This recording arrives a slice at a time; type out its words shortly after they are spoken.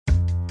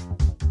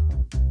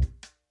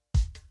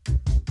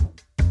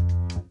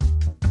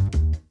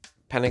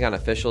Pentagon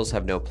officials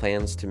have no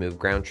plans to move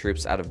ground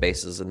troops out of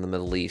bases in the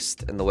Middle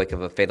East in the wake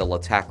of a fatal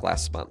attack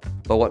last month.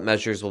 But what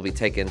measures will be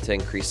taken to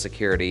increase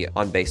security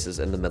on bases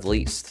in the Middle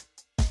East?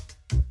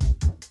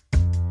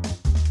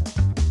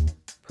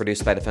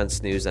 Produced by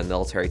Defense News and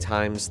Military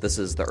Times, this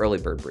is the Early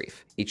Bird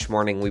Brief. Each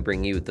morning we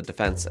bring you the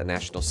defense and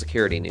national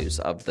security news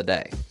of the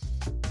day.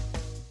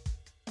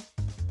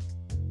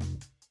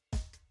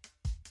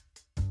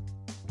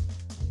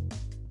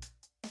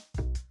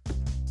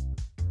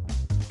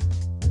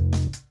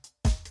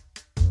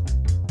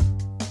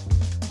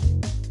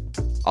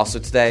 Also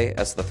today,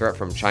 as the threat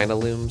from China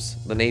looms,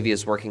 the Navy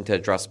is working to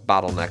address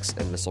bottlenecks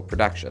in missile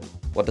production.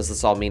 What does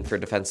this all mean for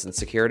defense and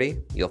security?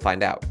 You'll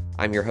find out.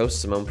 I'm your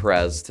host, Simone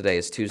Perez. Today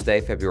is Tuesday,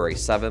 February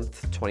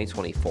 7th,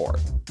 2024.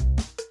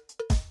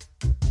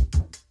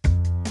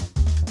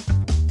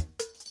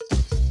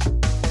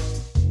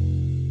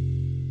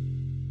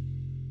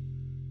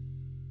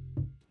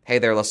 Hey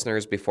there,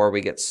 listeners. Before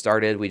we get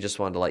started, we just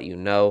wanted to let you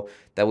know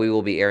that we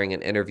will be airing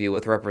an interview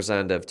with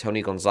Representative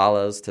Tony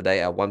Gonzalez today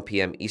at 1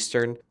 p.m.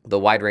 Eastern. The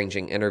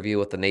wide-ranging interview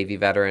with the Navy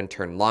veteran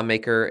turned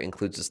lawmaker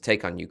includes his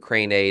take on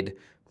Ukraine aid,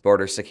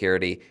 border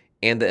security,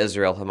 and the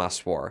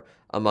Israel-Hamas war,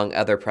 among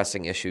other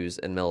pressing issues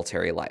in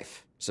military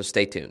life. So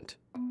stay tuned.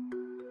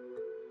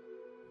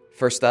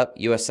 First up,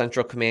 U.S.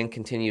 Central Command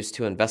continues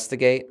to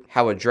investigate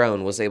how a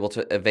drone was able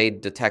to evade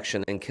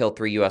detection and kill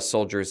 3 U.S.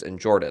 soldiers in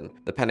Jordan.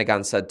 The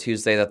Pentagon said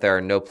Tuesday that there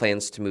are no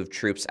plans to move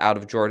troops out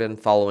of Jordan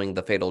following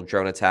the fatal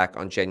drone attack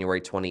on January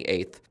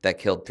 28th that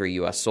killed 3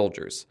 U.S.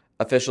 soldiers.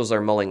 Officials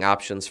are mulling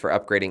options for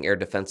upgrading air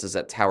defenses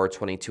at Tower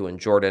 22 in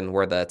Jordan,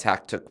 where the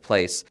attack took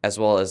place, as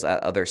well as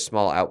at other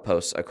small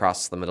outposts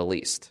across the Middle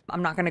East.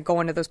 I'm not going to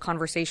go into those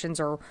conversations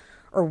or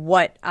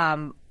what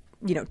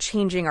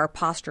changing our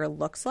posture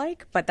looks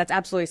like, but that's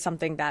absolutely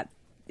something that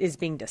is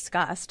being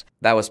discussed.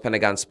 That was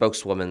Pentagon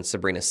spokeswoman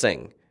Sabrina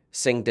Singh.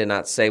 Singh did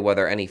not say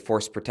whether any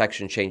force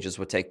protection changes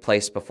would take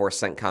place before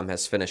CENTCOM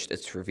has finished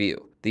its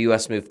review. The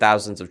U.S. moved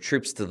thousands of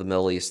troops to the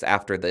Middle East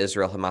after the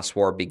Israel-Hamas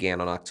war began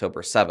on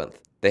October 7th.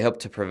 They hope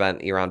to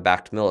prevent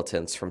Iran-backed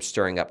militants from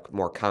stirring up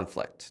more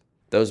conflict.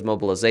 Those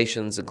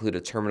mobilizations include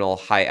a terminal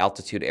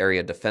high-altitude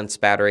area defense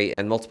battery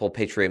and multiple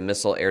Patriot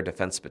missile air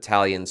defense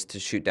battalions to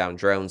shoot down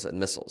drones and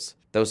missiles.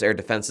 Those air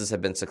defenses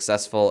have been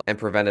successful and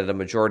prevented a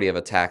majority of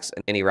attacks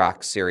in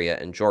Iraq, Syria,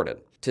 and Jordan.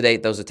 To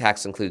date, those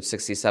attacks include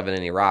 67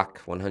 in Iraq,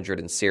 100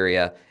 in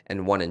Syria,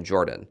 and 1 in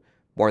Jordan.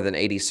 More than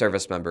 80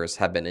 service members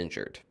have been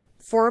injured.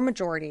 For a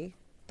majority,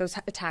 those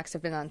attacks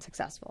have been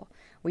unsuccessful.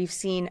 We've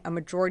seen a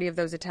majority of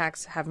those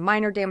attacks have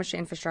minor damage to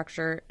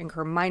infrastructure,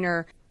 incur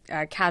minor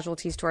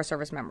casualties to our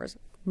service members.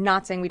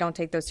 Not saying we don't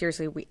take those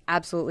seriously, we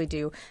absolutely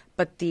do,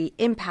 but the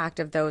impact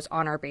of those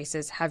on our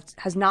bases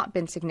has not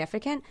been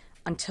significant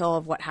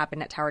until what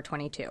happened at Tower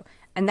 22.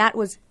 And that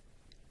was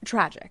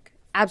tragic,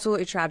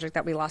 absolutely tragic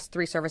that we lost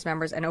 3 service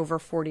members and over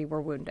 40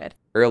 were wounded.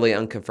 Early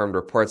unconfirmed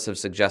reports have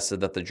suggested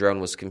that the drone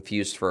was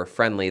confused for a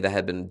friendly that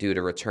had been due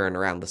to return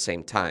around the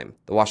same time.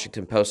 The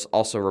Washington Post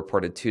also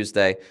reported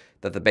Tuesday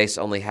that the base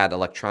only had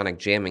electronic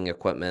jamming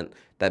equipment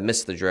that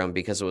missed the drone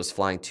because it was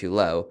flying too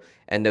low,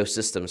 and no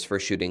systems for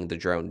shooting the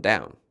drone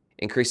down.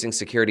 Increasing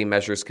security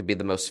measures could be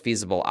the most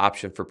feasible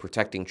option for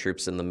protecting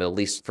troops in the Middle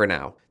East for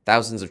now.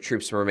 Thousands of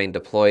troops remain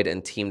deployed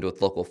and teamed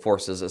with local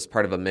forces as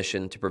part of a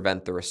mission to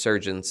prevent the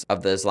resurgence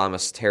of the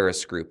Islamist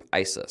terrorist group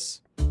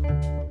ISIS.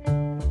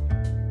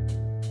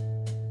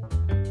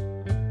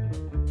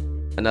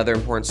 Another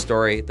important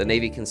story, the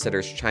Navy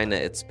considers China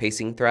its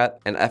pacing threat,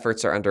 and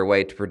efforts are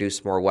underway to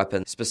produce more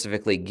weapons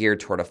specifically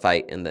geared toward a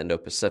fight in the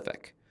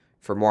Indo-Pacific.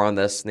 For more on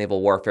this,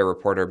 naval warfare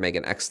reporter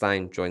Megan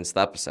Eckstein joins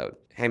the episode.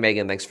 Hey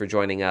Megan, thanks for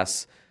joining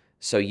us.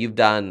 So you've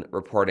done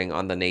reporting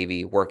on the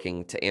Navy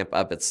working to amp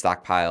up its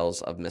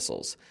stockpiles of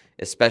missiles,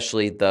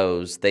 especially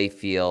those they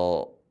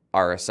feel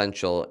are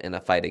essential in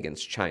a fight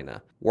against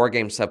China. War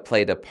games have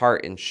played a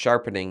part in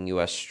sharpening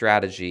U.S.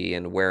 strategy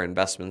and where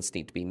investments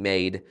need to be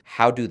made.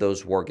 How do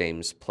those war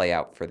games play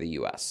out for the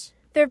U.S.?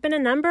 There have been a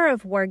number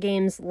of war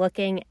games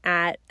looking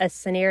at a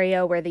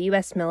scenario where the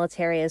U.S.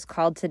 military is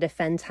called to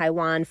defend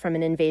Taiwan from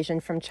an invasion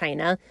from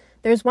China.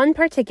 There's one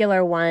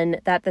particular one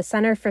that the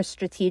Center for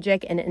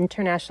Strategic and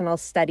International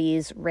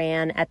Studies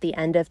ran at the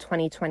end of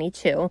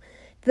 2022.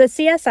 The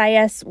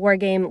CSIS war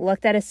game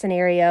looked at a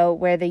scenario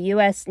where the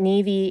U.S.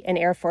 Navy and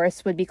Air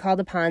Force would be called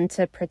upon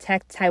to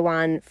protect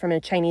Taiwan from a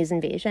Chinese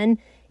invasion.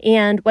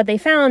 And what they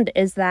found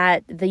is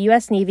that the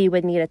U.S. Navy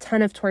would need a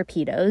ton of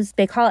torpedoes.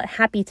 They call it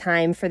happy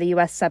time for the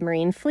U.S.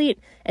 submarine fleet.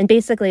 And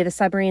basically, the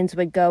submarines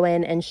would go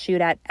in and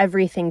shoot at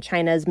everything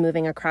China's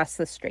moving across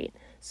the strait.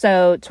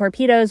 So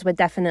torpedoes would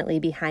definitely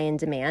be high in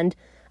demand.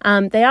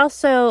 They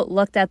also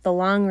looked at the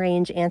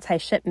long-range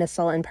anti-ship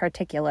missile in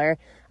particular,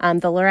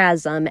 the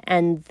LRASM,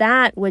 and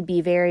that would be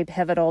very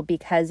pivotal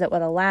because it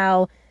would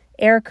allow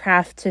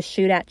aircraft to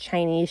shoot at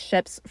Chinese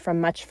ships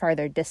from much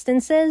farther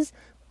distances.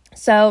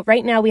 So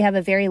right now we have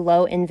a very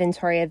low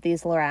inventory of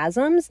these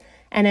LRASMs,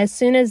 and as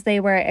soon as they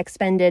were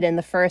expended in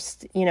the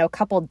first,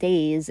 couple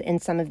days in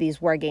some of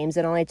these war games,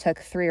 it only took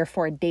 3 or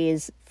 4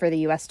 days for the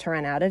U.S. to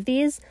run out of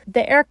these.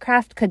 The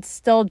aircraft could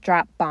still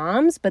drop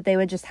bombs, but they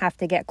would just have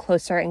to get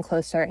closer and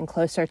closer and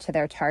closer to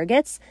their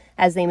targets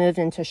as they moved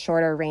into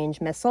shorter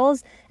range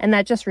missiles, and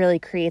that just really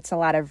creates a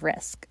lot of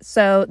risk.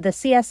 So the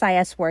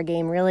CSIS war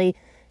game really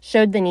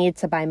showed the need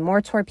to buy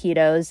more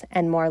torpedoes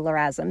and more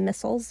LRASM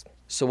missiles.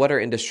 So what are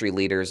industry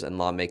leaders and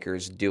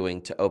lawmakers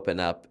doing to open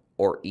up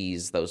or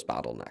ease those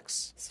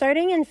bottlenecks?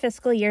 Starting in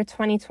fiscal year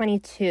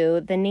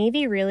 2022, the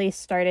Navy really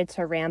started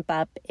to ramp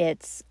up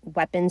its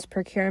weapons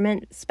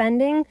procurement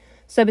spending.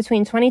 So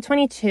between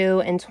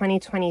 2022 and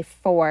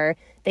 2024,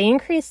 they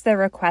increased their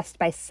request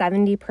by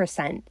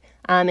 70%.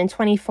 In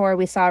 24,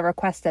 we saw a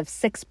request of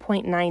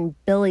 $6.9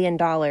 billion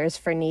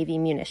for Navy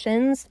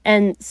munitions.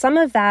 And some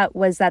of that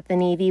was that the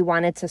Navy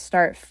wanted to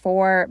start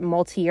 4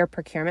 multi-year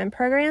procurement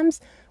programs,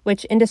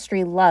 which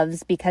industry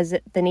loves because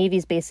the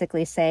Navy's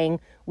basically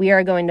saying, we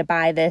are going to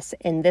buy this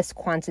in this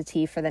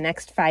quantity for the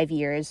next 5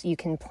 years. You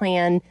can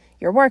plan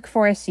your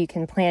workforce, you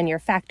can plan your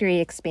factory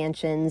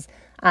expansions,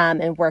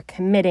 and we're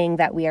committing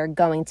that we are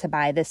going to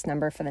buy this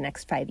number for the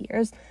next 5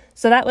 years.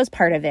 So that was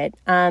part of it.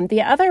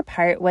 The other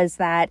part was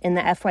that in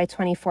the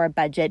FY24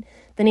 budget,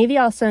 the Navy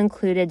also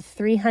included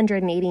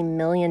 $380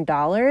 million,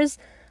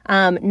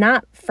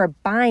 not for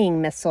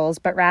buying missiles,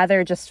 but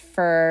rather just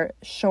for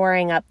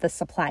shoring up the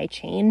supply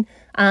chain.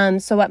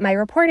 So what my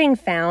reporting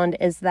found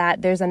is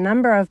that there's a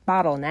number of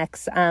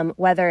bottlenecks,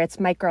 whether it's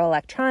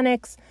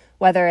microelectronics,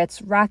 whether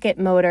it's rocket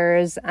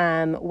motors,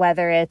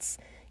 whether it's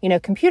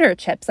computer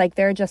chips. Like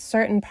there are just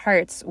certain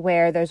parts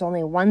where there's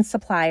only one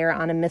supplier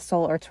on a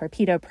missile or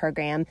torpedo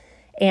program.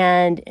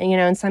 And,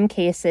 in some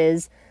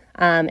cases,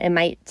 it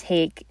might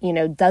take,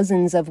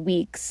 dozens of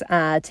weeks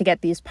to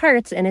get these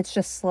parts, and it's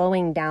just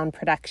slowing down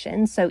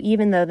production. So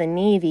even though the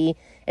Navy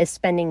is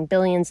spending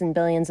billions and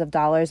billions of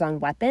dollars on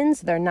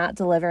weapons, they're not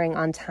delivering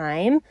on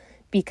time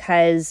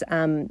because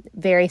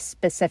very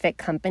specific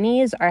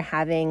companies are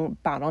having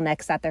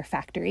bottlenecks at their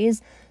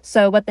factories.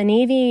 So what the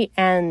Navy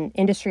and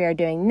industry are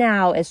doing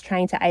now is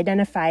trying to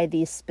identify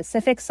these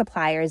specific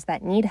suppliers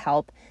that need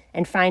help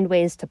and find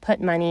ways to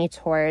put money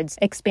towards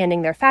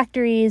expanding their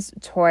factories,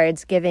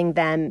 towards giving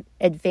them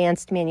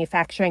advanced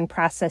manufacturing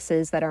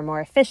processes that are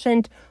more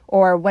efficient,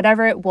 or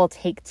whatever it will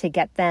take to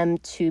get them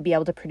to be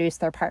able to produce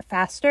their part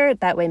faster.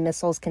 That way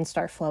missiles can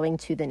start flowing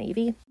to the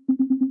Navy.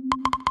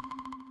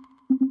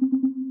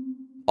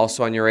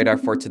 Also on your radar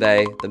for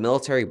today, the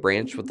military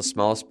branch with the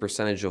smallest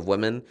percentage of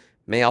women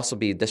may also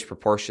be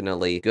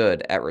disproportionately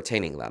good at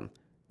retaining them.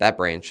 That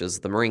branch is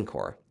the Marine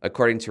Corps.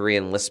 According to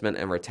re-enlistment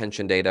and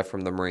retention data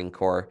from the Marine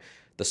Corps,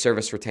 the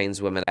service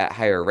retains women at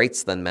higher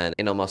rates than men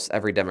in almost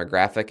every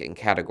demographic and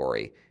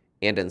category,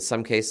 and in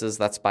some cases,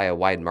 that's by a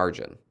wide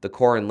margin. The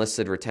Corps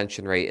enlisted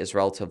retention rate is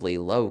relatively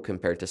low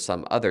compared to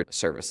some other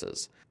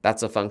services.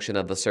 That's a function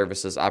of the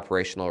service's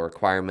operational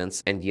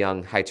requirements and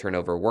young,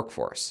 high-turnover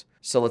workforce.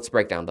 So let's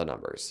break down the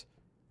numbers.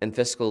 In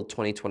fiscal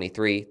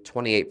 2023,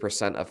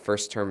 28% of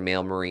first-term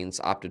male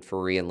Marines opted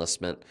for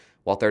re-enlistment,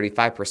 while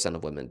 35%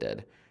 of women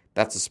did.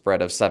 That's a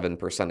spread of 7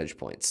 percentage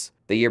points.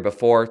 The year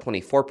before,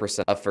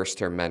 24% of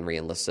first-term men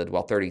re-enlisted,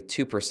 while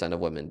 32% of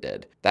women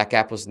did. That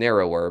gap was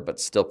narrower, but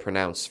still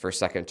pronounced for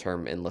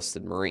second-term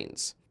enlisted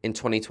Marines. In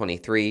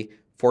 2023,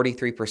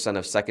 43%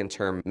 of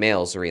second-term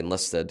males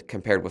re-enlisted,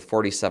 compared with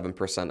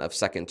 47% of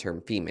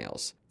second-term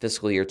females.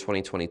 Fiscal year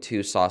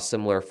 2022 saw a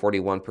similar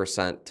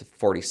 41% to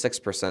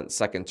 46%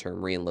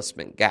 second-term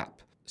re-enlistment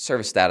gap.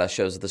 Service data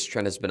shows this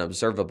trend has been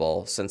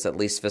observable since at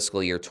least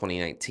fiscal year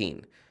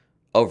 2019.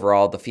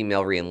 Overall, the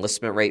female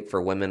re-enlistment rate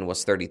for women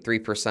was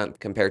 33%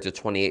 compared to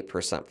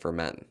 28% for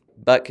men.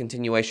 But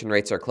continuation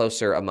rates are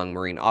closer among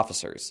Marine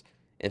officers.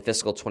 In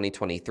fiscal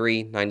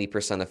 2023,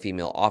 90% of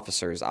female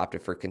officers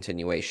opted for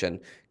continuation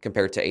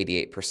compared to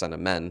 88% of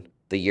men.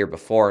 The year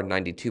before,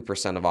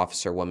 92% of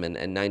officer women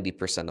and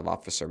 90% of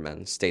officer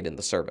men stayed in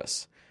the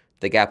service.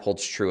 The gap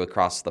holds true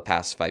across the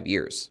past 5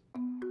 years.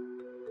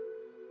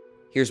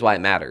 Here's why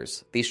it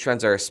matters. These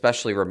trends are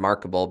especially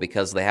remarkable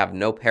because they have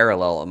no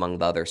parallel among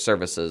the other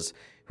services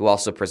who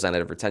also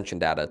presented retention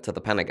data to the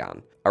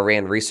Pentagon. A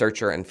RAND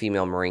researcher and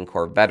female Marine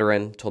Corps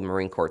veteran told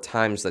Marine Corps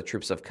Times that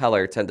troops of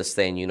color tend to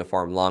stay in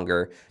uniform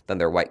longer than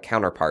their white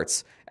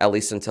counterparts, at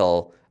least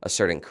until a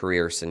certain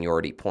career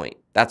seniority point.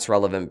 That's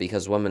relevant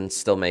because women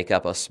still make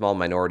up a small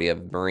minority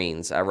of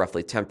Marines at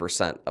roughly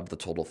 10% of the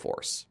total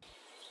force.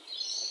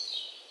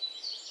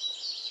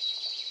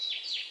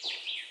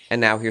 And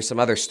now here's some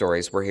other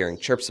stories we're hearing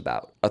chirps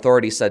about.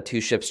 Authorities said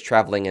 2 ships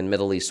traveling in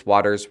Middle East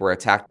waters were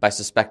attacked by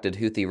suspected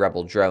Houthi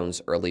rebel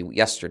drones early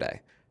yesterday.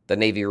 The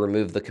Navy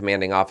removed the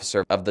commanding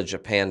officer of the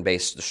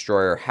Japan-based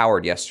destroyer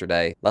Howard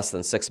yesterday, less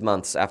than 6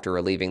 months after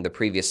relieving the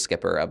previous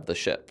skipper of the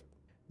ship.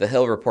 The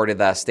Hill reported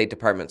that a State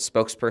Department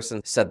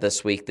spokesperson said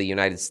this week the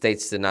United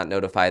States did not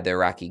notify the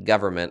Iraqi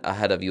government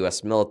ahead of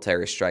U.S.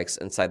 military strikes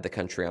inside the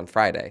country on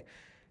Friday.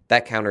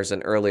 That counters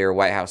an earlier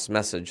White House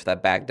message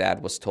that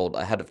Baghdad was told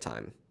ahead of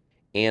time.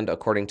 And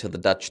according to the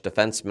Dutch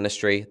Defense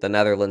Ministry, the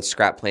Netherlands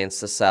scrap plans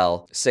to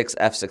sell 6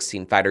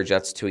 F-16 fighter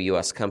jets to a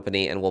U.S.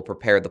 company and will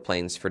prepare the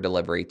planes for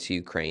delivery to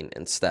Ukraine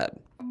instead.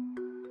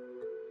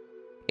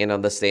 And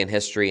on this day in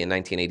history in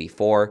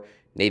 1984,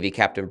 Navy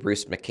Captain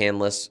Bruce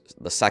McCandless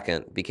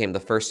II became the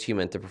first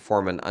human to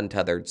perform an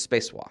untethered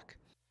spacewalk.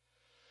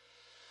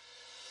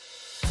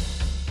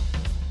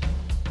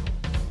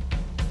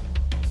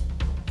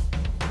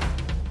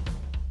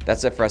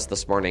 That's it for us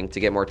this morning. To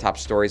get more top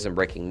stories and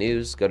breaking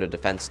news, go to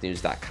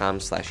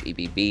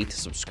defensenews.com/EBB to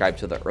subscribe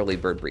to the Early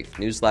Bird Brief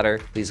newsletter.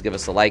 Please give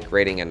us a like,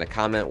 rating, and a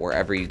comment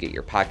wherever you get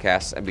your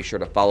podcasts, and be sure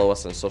to follow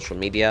us on social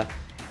media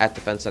at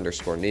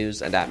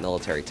 @defense_news and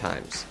 @Military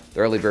Times. The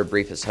Early Bird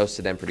Brief is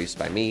hosted and produced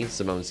by me,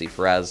 Simone Z.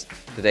 Perez.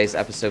 Today's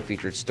episode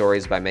featured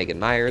stories by Megan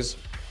Myers,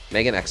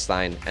 Megan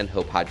Eckstein, and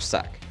Hope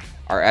Hodge-Seck.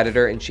 Our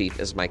editor-in-chief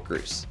is Mike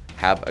Gruss.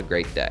 Have a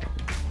great day.